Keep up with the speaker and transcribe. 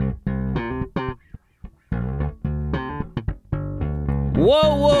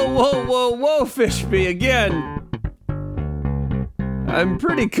Whoa, Fishby, again. I'm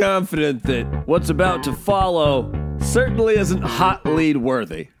pretty confident that what's about to follow certainly isn't hot lead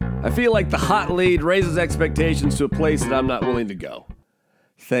worthy. I feel like the hot lead raises expectations to a place that I'm not willing to go.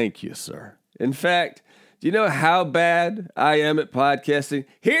 Thank you, sir. In fact, do you know how bad I am at podcasting?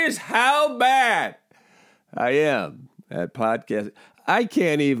 Here's how bad I am at podcasting. I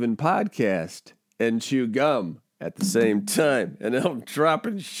can't even podcast and chew gum at the same time, and I'm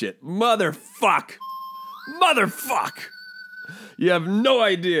dropping shit. Motherfuck! You have no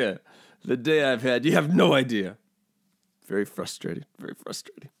idea the day I've had. You have no idea. Very frustrating.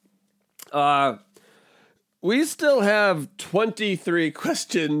 We still have 23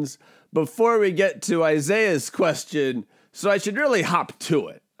 questions before we get to Isaiah's question, so I should really hop to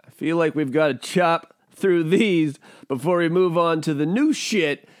it. I feel like we've got to chop through these before we move on to the new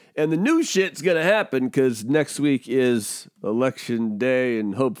shit. And the new shit's going to happen because next week is election day,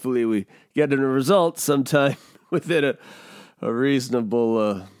 and hopefully we get a result sometime within a reasonable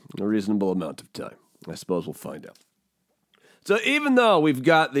amount of time. I suppose we'll find out. So even though we've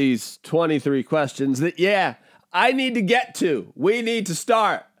got these 23 questions that, I need to get to, we need to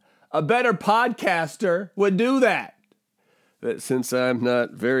start, a better podcaster would do that. But since I'm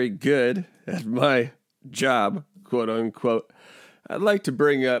not very good at my job, quote unquote, I'd like to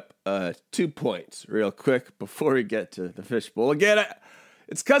bring up 2 points real quick before we get to the fishbowl. Again,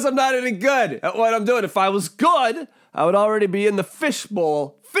 it's because I'm not any good at what I'm doing. If I was good, I would already be in the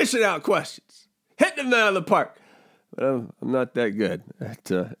fishbowl fishing out questions, hitting them out of the park. But I'm not that good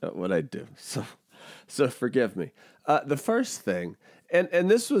at what I do, so forgive me. The first thing, and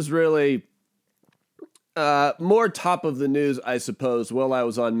this was really more top of the news, I suppose, while I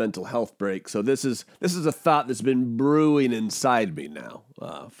was on mental health break. So this is a thought that's been brewing inside me now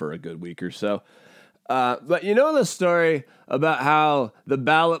for a good week or so. But you know the story about how the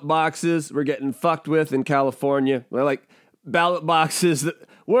ballot boxes were getting fucked with in California? They're like ballot boxes that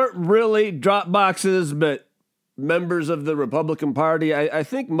weren't really drop boxes, but members of the Republican Party. I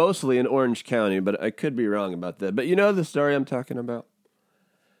think mostly in Orange County, but I could be wrong about that. But you know the story I'm talking about?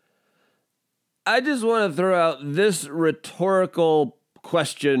 I just want to throw out this rhetorical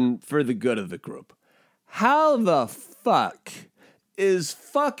question for the good of the group. How the fuck is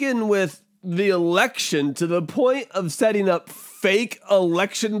fucking with the election to the point of setting up fake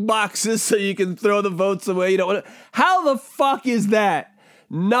election boxes so you can throw the votes away? You don't want to. How the fuck is that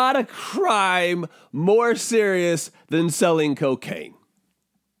not a crime more serious than selling cocaine?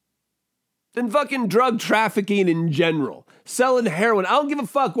 Than fucking drug trafficking in general. Selling heroin. I don't give a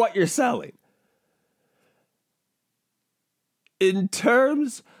fuck what you're selling. In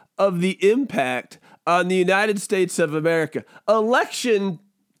terms of the impact on the United States of America, election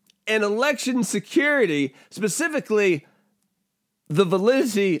and election security, specifically the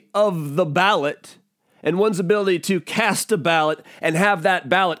validity of the ballot and one's ability to cast a ballot and have that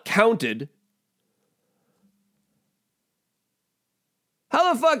ballot counted.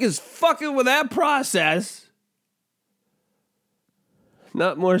 How the fuck is fucking with that process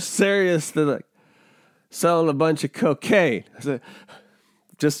not more serious than like selling a bunch of cocaine?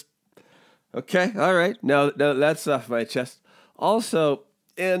 Just, okay, all right. No, that's off my chest. Also,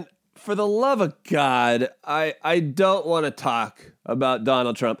 and for the love of God, I don't want to talk about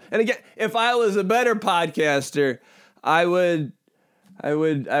Donald Trump. And again, if I was a better podcaster, I would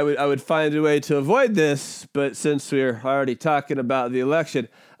find a way to avoid this. But since we're already talking about the election,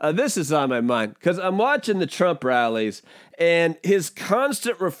 this is on my mind because I'm watching the Trump rallies and his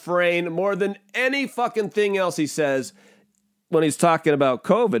constant refrain, more than any fucking thing else he says when he's talking about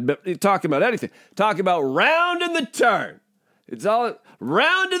COVID, but he's talking about anything, talking about rounding the turn. It's all we're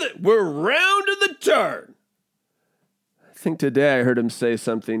rounding the turn. I think today I heard him say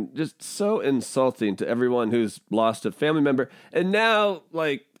something just so insulting to everyone who's lost a family member. And now,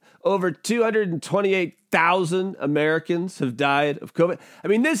 like, over 228,000 Americans have died of COVID. I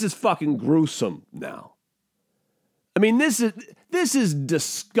mean, this is fucking gruesome now. I mean, this is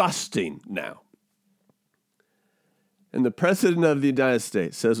disgusting now. And the President of the United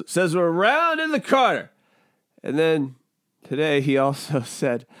States says we're rounding the corner. And then today he also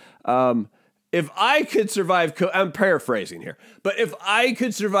said, if I could survive COVID, I'm paraphrasing here, but if I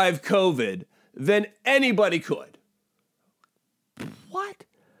could survive COVID, then anybody could. What?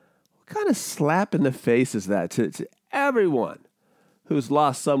 What kind of slap in the face is that to everyone who's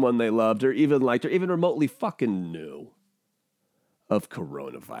lost someone they loved or even liked or even remotely fucking knew of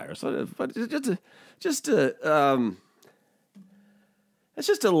coronavirus? But it's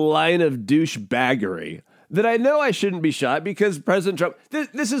just a line of douchebaggery that I know I shouldn't be shot because President Trump,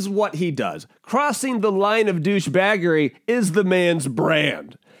 this is what he does. Crossing the line of douchebaggery is the man's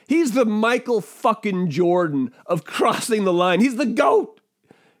brand. He's the Michael fucking Jordan of crossing the line. He's the GOAT.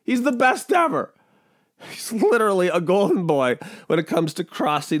 He's the best ever. He's literally a golden boy when it comes to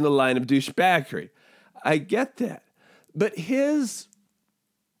crossing the line of douchebaggery. I get that. But his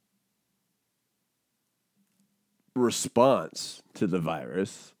response to the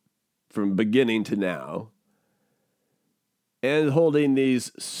virus from beginning to now and holding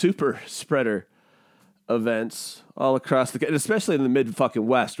these super spreader events all across the country, especially in the mid-fucking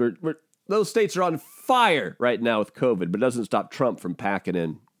West, where those states are on fire right now with COVID, but it doesn't stop Trump from packing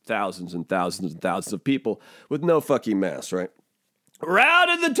in thousands and thousands and thousands of people with no fucking masks, right?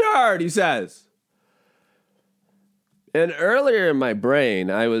 Routed the turd, he says. And earlier in my brain,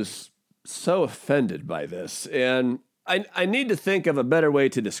 I was so offended by this, and I need to think of a better way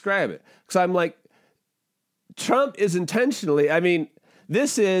to describe it. Because I'm like, Trump is intentionally,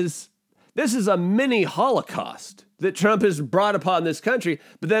 this is a mini Holocaust that Trump has brought upon this country.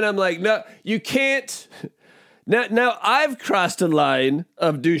 But then I'm like, no, you can't. Now I've crossed a line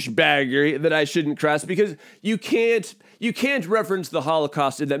of douchebaggery that I shouldn't cross because you can't reference the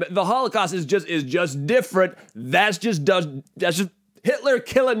Holocaust in that. The Holocaust is just different. That's just Hitler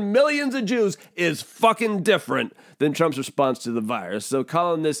killing millions of Jews is fucking different than Trump's response to the virus. So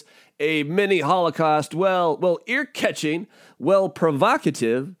calling this a mini Holocaust, well, ear-catching, well,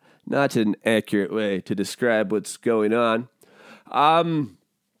 provocative, not an accurate way to describe what's going on.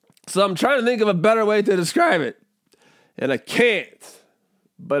 So I'm trying to think of a better way to describe it, and I can't.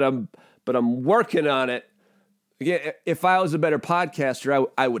 But I'm working on it. Again, if I was a better podcaster,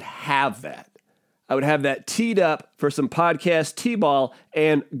 I would have that. I would have that teed up for some podcast T-ball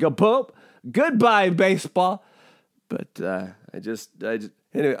and goodbye baseball. But anyway,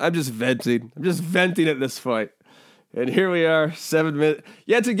 I'm just venting. I'm just venting at this point. And here we are, 7 minutes.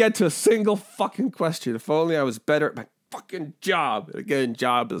 Yet to get to a single fucking question. If only I was better at my fucking job. And again,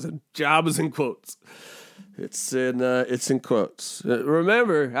 job is in quotes. It's in quotes.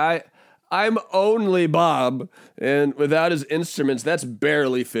 Remember, I'm only Bob, and without his instruments, that's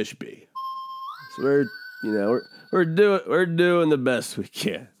barely Fishby. So we're doing the best we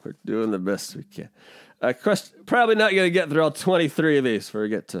can. We're doing the best we can. Probably not going to get through all 23 of these before we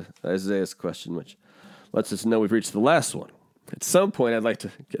get to Isaiah's question, which lets us know we've reached the last one. At some point, I'd like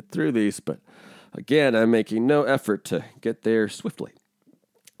to get through these, but again, I'm making no effort to get there swiftly.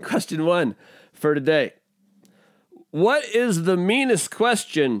 Question 1 for today. What is the meanest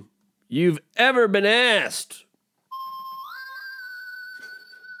question you've ever been asked?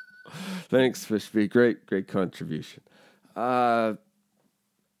 Thanks, Fishby. Great contribution. I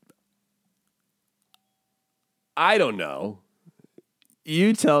don't know.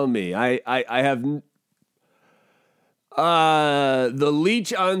 You tell me. I have the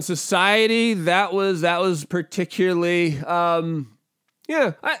leech on society. That was particularly I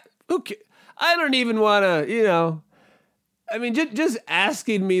don't even want to, just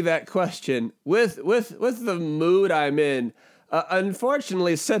asking me that question with the mood I'm in,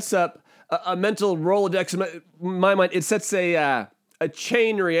 unfortunately sets up a mental Rolodex in my mind. It sets a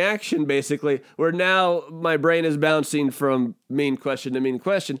chain reaction, basically, where now my brain is bouncing from mean question to mean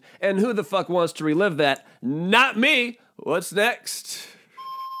question. And who the fuck wants to relive that? Not me. What's next?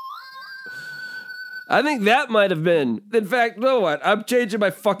 I think that might have been. In fact, you know what? I'm changing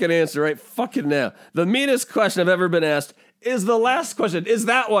my fucking answer right fucking now. The meanest question I've ever been asked is the last question. Is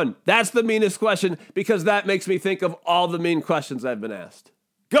that one? That's the meanest question because that makes me think of all the mean questions I've been asked.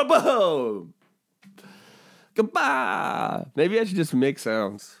 Kaboom! Goodbye. Maybe I should just make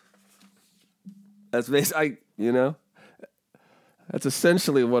sounds. That's basically, that's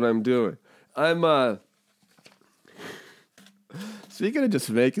essentially what I'm doing. I'm speaking of just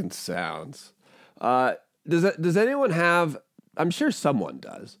making sounds. Does anyone have? I'm sure someone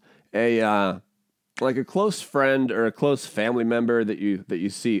does. A close friend or a close family member that you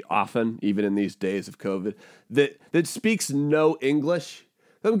see often, even in these days of COVID, that speaks no English.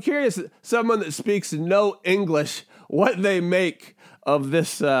 I'm curious, someone that speaks no English, what they make of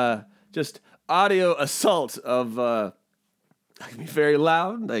this just audio assault of. I can be very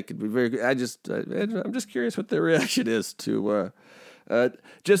loud. I could be very. I'm just curious what their reaction is to.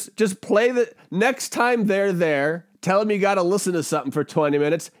 Just play the next time they're there. Tell them you got to listen to something for 20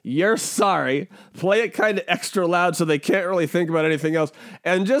 minutes. You're sorry. Play it kind of extra loud so they can't really think about anything else,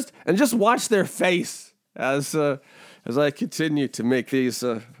 and just watch their face as I continue to make these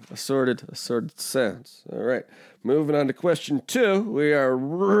assorted sounds. All right, moving on to question 2. We are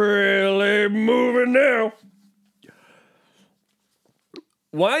really moving now.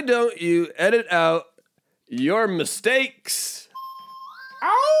 Why don't you edit out your mistakes.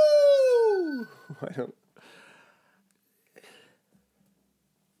 Ow! I don't.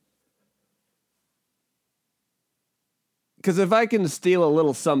 Because if I can steal a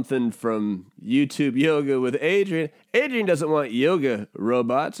little something from YouTube Yoga with Adrian, Adrian doesn't want yoga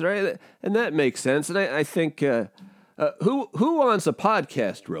robots, right? And that makes sense. And I think, who wants a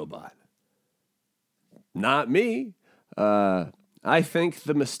podcast robot? Not me. I think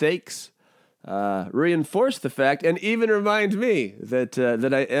the mistakes reinforce the fact and even remind me that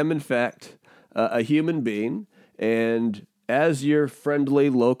I am, in fact, a human being. And as your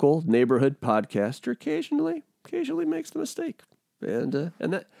friendly local neighborhood podcaster, occasionally makes the mistake, and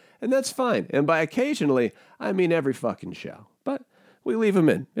that's fine. And by occasionally, I mean every fucking show. But we leave them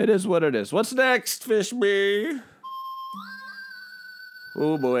in. It is what it is. What's next, Fishby?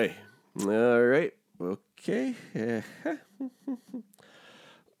 Oh boy. All right. Okay.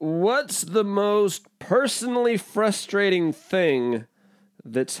 What's the most personally frustrating thing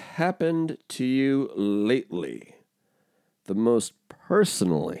that's happened to you lately? The most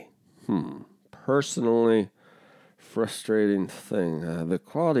personally frustrating thing. The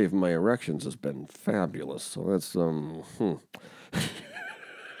quality of my erections has been fabulous, so that's the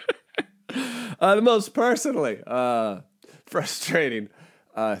most personally frustrating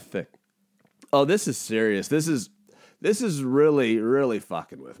thing. Oh, this is serious. This is really, really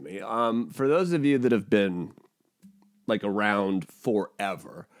fucking with me. For those of you that have been like around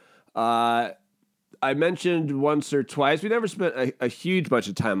forever, I mentioned once or twice. We never spent a huge bunch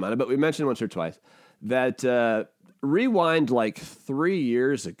of time on it, but we mentioned once or twice that rewind like 3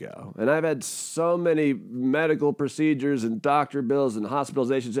 years ago, and I've had so many medical procedures and doctor bills and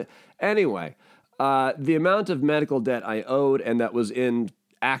hospitalizations. Anyway, the amount of medical debt I owed and that was in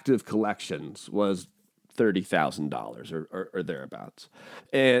active collections was $30,000 or thereabouts.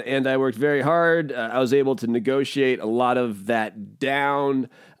 And I worked very hard. I was able to negotiate a lot of that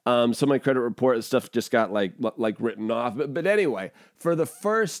down. Some of my credit report stuff just got like written off. But anyway, for the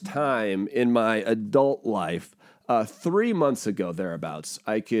first time in my adult life, 3 months ago thereabouts,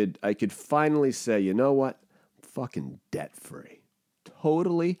 I could finally say, you know what? I'm fucking debt free.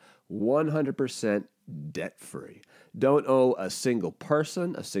 Totally 100% debt free. Don't owe a single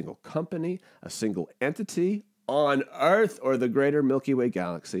person, a single company, a single entity on Earth or the greater Milky Way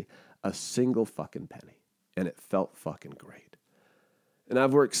galaxy a single fucking penny. And it felt fucking great. And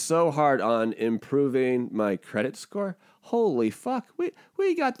I've worked so hard on improving my credit score. Holy fuck,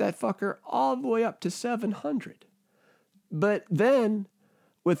 we got that fucker all the way up to 700. But then,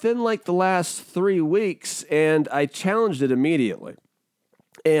 within like the last 3 weeks, and I challenged it immediately.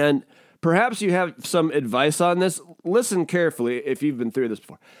 And perhaps you have some advice on this. Listen carefully if you've been through this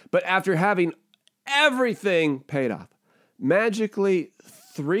before. But after having everything paid off, magically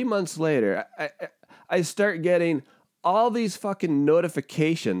 3 months later, I start getting all these fucking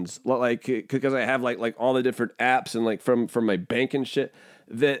notifications, like because I have like all the different apps and like from my bank and shit,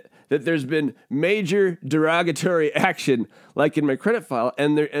 that there's been major derogatory action like in my credit file,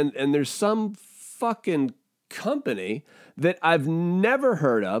 and there's some fucking company that I've never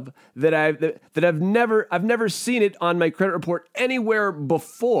heard of, that I've never seen it on my credit report anywhere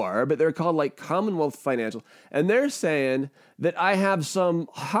before, but they're called like Commonwealth Financial, and they're saying that I have some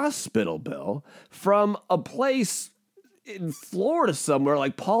hospital bill from a place in Florida somewhere,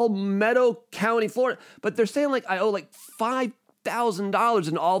 like Palmetto County, Florida, but they're saying like I owe like $5,000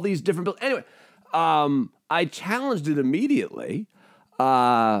 in all these different bills. Anyway, I challenged it immediately,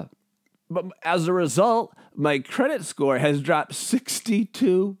 but as a result, my credit score has dropped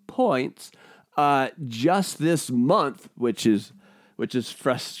 62 points just this month, which is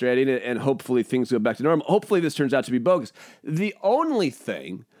frustrating, and hopefully things go back to normal. Hopefully this turns out to be bogus. The only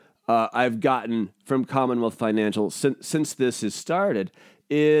thing I've gotten from Commonwealth Financial since this has started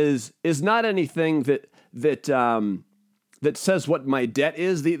is not anything that says what my debt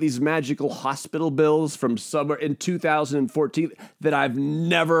is. These magical hospital bills from somewhere in 2014 that I've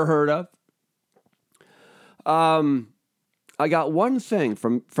never heard of. I got one thing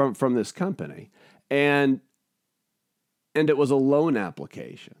from this company, and it was a loan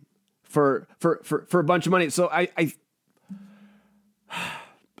application for a bunch of money. So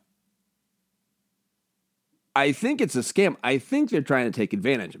I think it's a scam. I think they're trying to take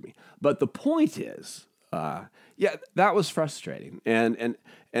advantage of me. But the point is, yeah, that was frustrating, and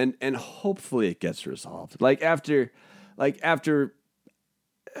hopefully it gets resolved. Like after.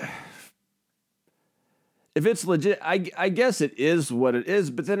 If it's legit, I guess it is what it is.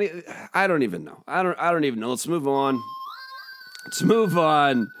 But then I don't even know. I don't even know. Let's move on.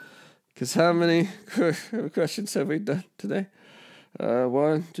 Because how many questions have we done today?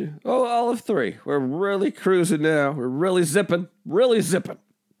 One, two. Oh, all of three. We're really cruising now. We're really zipping. Really zipping.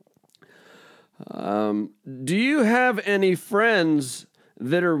 Do you have any friends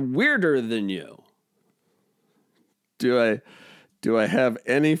that are weirder than you? Do I have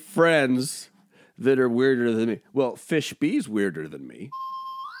any friends that are weirder than me? Well, Fish B's weirder than me.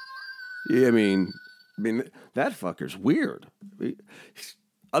 Yeah, I mean, that fucker's weird.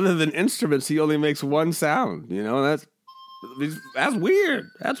 Other than instruments, he only makes one sound. You know, that's weird.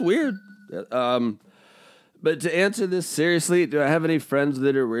 That's weird. But to answer this seriously, do I have any friends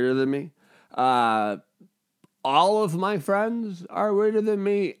that are weirder than me? All of my friends are weirder than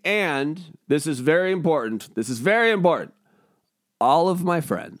me, and this is very important. All of my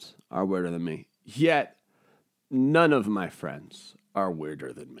friends are weirder than me, yet none of my friends are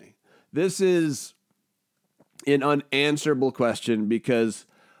weirder than me. This is an unanswerable question because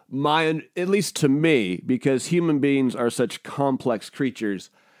at least to me, because human beings are such complex creatures,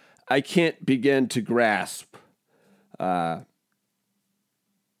 I can't begin to grasp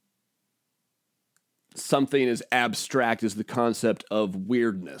something as abstract as the concept of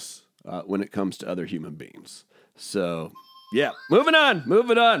weirdness when it comes to other human beings. So, yeah, moving on.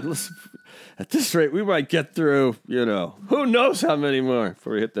 At this rate, we might get through, who knows how many more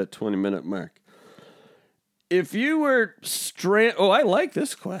before we hit that 20-minute mark. If you were I like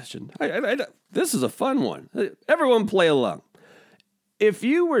this question. This is a fun one. Everyone play along. If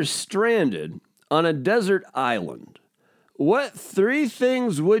you were stranded on a desert island, what 3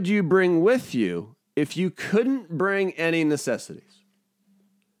 things would you bring with you if you couldn't bring any necessities?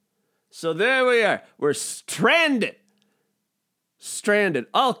 So there we are. We're stranded. Stranded.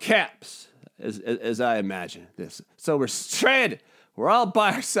 All caps, as I imagine this. So we're stranded. We're all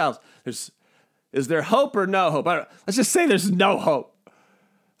by ourselves. Is there hope or no hope? Let's just say there's no hope.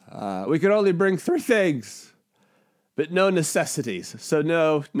 We could only bring 3 things, but no necessities. So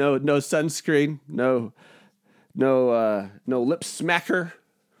no sunscreen, no lip smacker,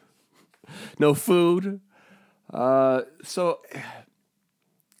 no food. So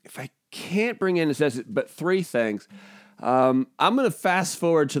if I can't bring in necessities, but 3 things, I'm going to fast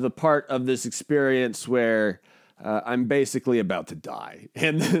forward to the part of this experience where I'm basically about to die,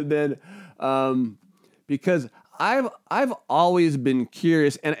 and then. Because I've always been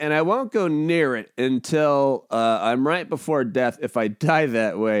curious, and I won't go near it until I'm right before death if I die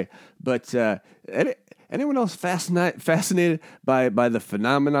that way. But anyone else fascinated by the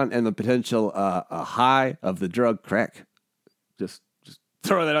phenomenon and the potential high of the drug crack? Just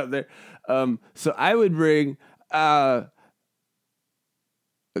throw that out there. So I would bring a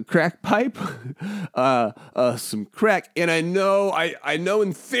crack pipe, some crack, and I know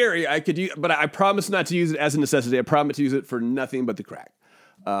in theory I could use, but I promise not to use it as a necessity. I promise to use it for nothing but the crack,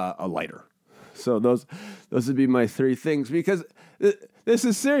 a lighter. So those would be my 3 things, because this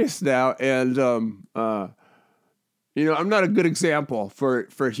is serious now, and I'm not a good example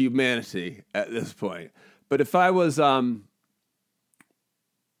for humanity at this point. But if I was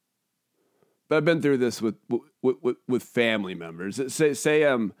But I've been through this with family members. Say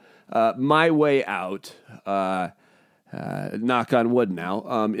I'm my way out, knock on wood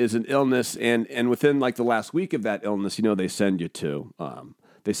now, is an illness, and within like the last week of that illness, they send you to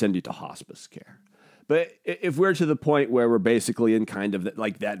hospice care. But if we're to the point where we're basically in kind of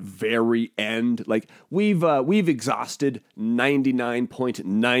like that very end, like we've exhausted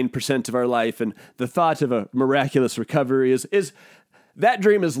 99.9% of our life, and the thought of a miraculous recovery is that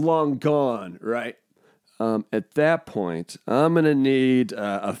dream is long gone, right? At that point, I'm going to need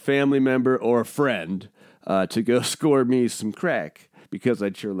a family member or a friend to go score me some crack, because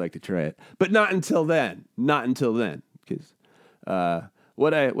I'd sure like to try it. But not until then. Because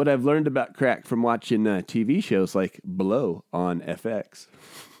what I've learned about crack from watching TV shows like Blow on FX.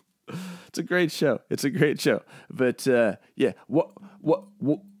 It's a great show. But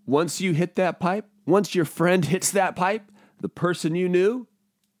once you hit that pipe, once your friend hits that pipe, the person you knew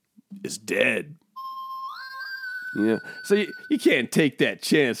is dead. So you can't take that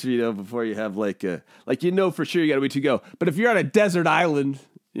chance, before you have for sure you got a week to go. But if you're on a desert island,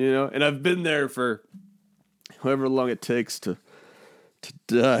 and I've been there for however long it takes to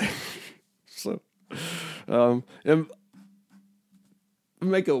die. So, and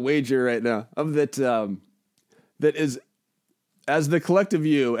make a wager right now of that is, as the collective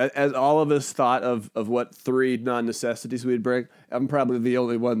you, as all of us thought of what 3 non-necessities we'd bring, I'm probably the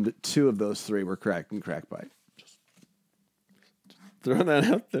only one that 2 of those 3 were crack and crack pipe. Just throwing that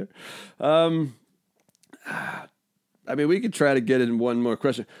out there. We could try to get in one more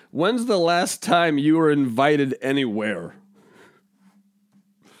question. When's the last time you were invited anywhere?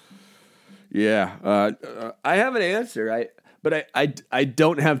 Yeah, I have an answer. But I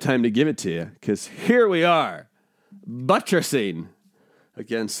don't have time to give it to you because here we are, buttressing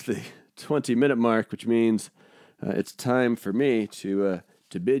against the 20-minute mark, which means it's time for me to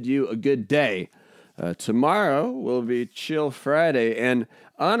bid you a good day. Tomorrow will be Chill Friday, and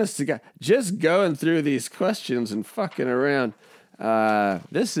honest to God, just going through these questions and fucking around,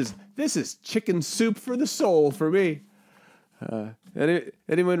 this is chicken soup for the soul for me.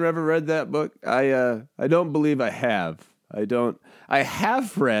 Anyone ever read that book? I don't believe I have. I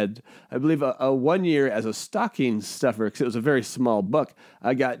have read, I believe, a 1 year as a stocking stuffer, because it was a very small book.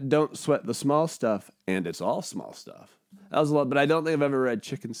 I got Don't Sweat the Small Stuff, and it's all small stuff. That was a lot, but I don't think I've ever read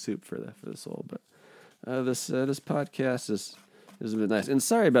Chicken Soup for the Soul. But this podcast has been nice. And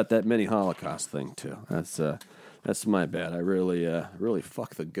sorry about that mini Holocaust thing, too. That's my bad. I really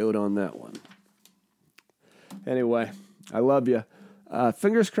fucked the goat on that one. Anyway, I love you.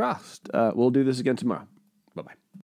 Fingers crossed. We'll do this again tomorrow.